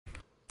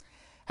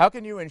How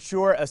can you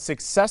ensure a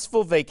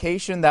successful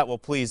vacation that will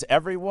please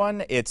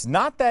everyone? It's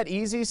not that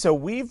easy, so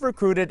we've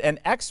recruited an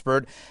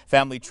expert,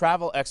 family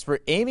travel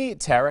expert Amy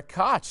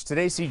Koch.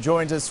 Today she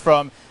joins us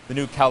from the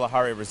new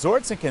Kalahari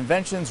Resorts and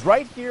Conventions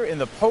right here in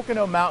the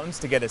Pocono Mountains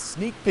to get a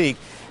sneak peek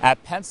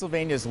at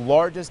Pennsylvania's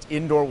largest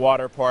indoor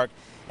water park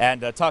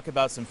and talk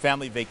about some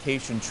family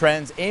vacation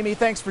trends. Amy,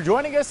 thanks for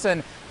joining us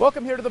and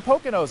welcome here to the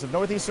Poconos of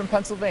northeastern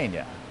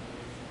Pennsylvania.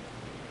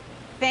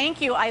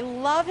 Thank you. I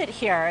love it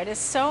here. It is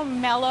so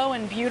mellow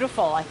and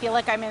beautiful. I feel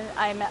like I'm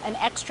an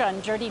extra in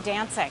Dirty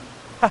Dancing.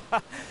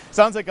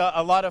 Sounds like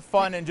a lot of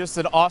fun and just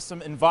an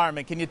awesome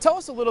environment. Can you tell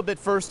us a little bit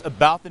first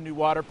about the new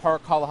water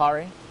park,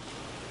 Kalahari?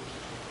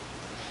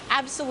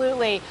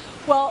 Absolutely.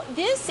 Well,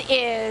 this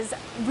is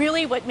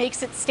really what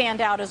makes it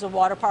stand out as a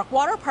water park.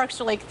 Water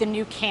parks are like the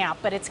new camp,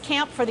 but it's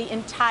camp for the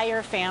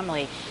entire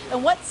family.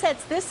 And what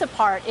sets this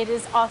apart, it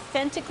is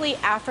authentically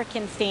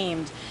African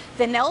themed.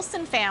 The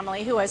Nelson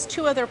family, who has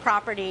two other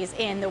properties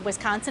in the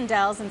Wisconsin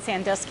Dells and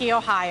Sandusky,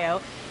 Ohio,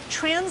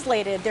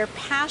 translated their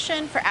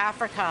passion for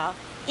Africa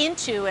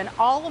into an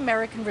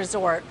all-American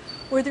resort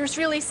where there's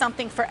really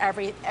something for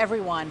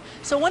everyone.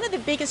 So one of the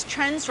biggest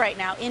trends right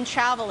now in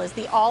travel is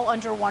the all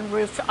under one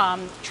roof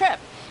trip.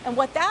 And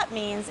what that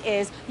means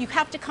is you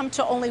have to come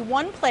to only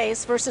one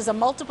place versus a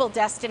multiple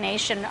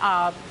destination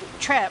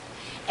trip.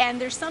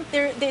 And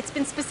it's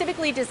been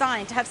specifically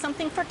designed to have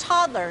something for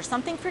toddlers,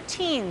 something for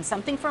teens,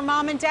 something for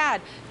mom and dad,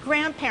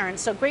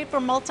 grandparents, so great for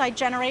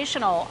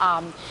multi-generational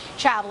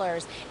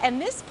travelers.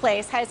 And this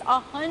place has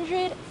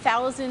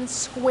 100,000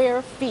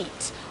 square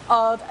feet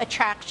of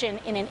attraction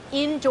in an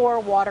indoor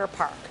water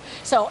park.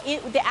 So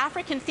the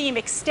African theme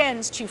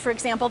extends to, for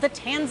example, the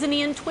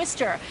Tanzanian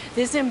Twister,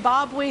 the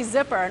Zimbabwe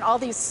Zipper, and all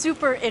these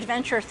super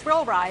adventure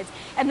thrill rides.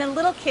 And then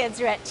little kids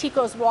are at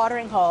Tico's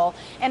watering hole.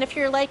 And if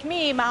you're like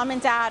me, mom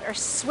and dad are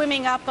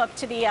swimming up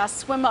to the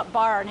swim-up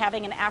bar and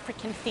having an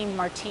African-themed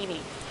martini.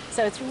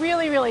 So it's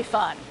really, really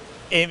fun.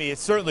 Amy, it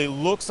certainly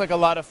looks like a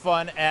lot of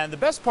fun, and the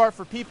best part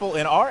for people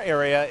in our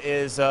area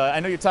is, I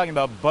know you're talking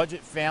about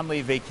budget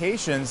family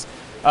vacations,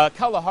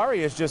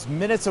 Kalahari is just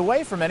minutes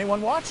away from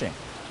anyone watching.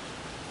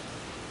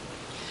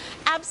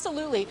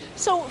 Absolutely.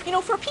 So,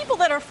 for people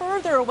that are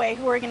further away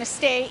who are going to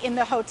stay in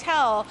the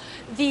hotel,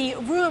 the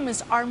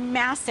rooms are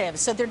massive.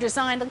 So they're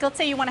designed, let's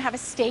say you want to have a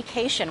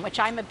staycation, which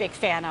I'm a big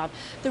fan of.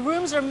 The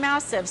rooms are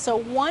massive, so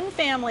one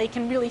family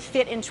can really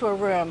fit into a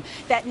room.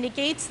 That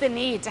negates the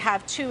need to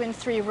have 2 and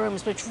 3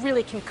 rooms, which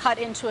really can cut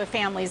into a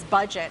family's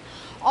budget.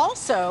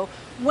 Also,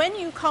 when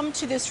you come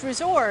to this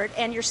resort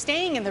and you're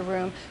staying in the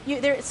room,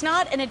 it's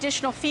not an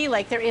additional fee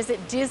like there is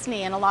at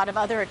Disney and a lot of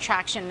other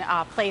attraction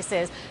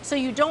places. So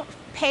you don't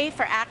pay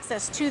for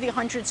access to the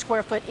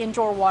 100-square-foot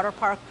indoor water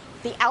park,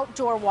 the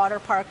outdoor water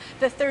park,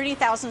 the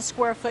 30,000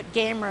 square foot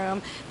game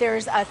room.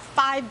 There's a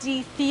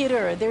 5D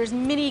theater, there's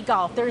mini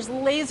golf, there's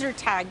laser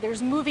tag,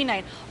 there's movie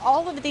night.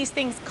 All of these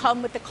things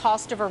come with the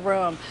cost of a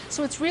room.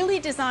 So it's really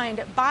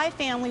designed by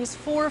families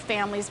for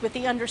families with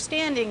the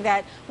understanding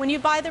that when you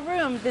buy the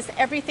room,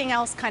 everything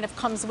else kind of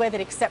comes with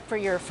it except for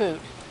your food.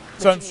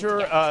 So I'm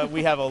sure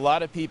we have a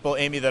lot of people,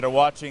 Amy, that are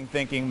watching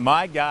thinking,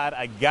 my God,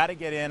 I got to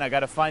get in. I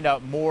got to find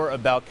out more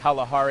about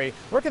Kalahari.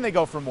 Where can they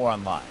go for more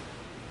online?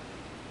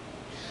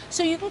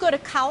 So you can go to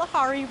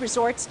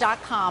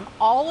KalahariResorts.com.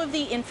 All of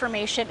the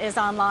information is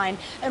online.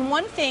 And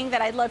one thing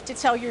that I'd love to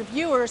tell your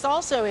viewers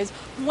also is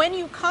when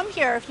you come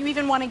here, if you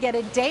even want to get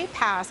a day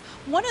pass,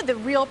 one of the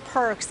real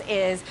perks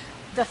is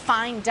the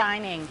fine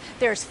dining.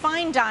 There's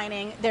fine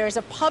dining, there's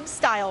a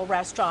pub-style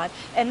restaurant,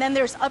 and then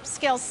there's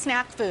upscale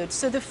snack food.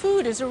 So the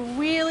food is a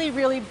really,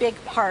 really big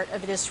part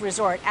of this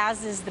resort,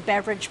 as is the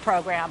beverage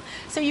program.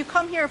 So you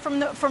come here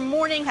from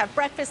morning, have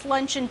breakfast,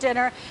 lunch, and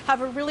dinner, have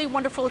a really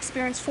wonderful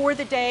experience for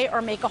the day,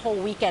 or make a whole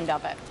weekend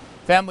of it.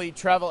 Family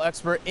travel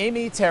expert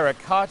Amy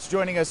Koch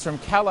joining us from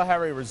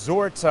Kalahari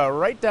Resort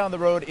right down the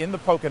road in the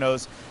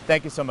Poconos.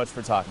 Thank you so much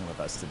for talking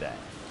with us today.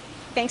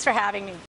 Thanks for having me.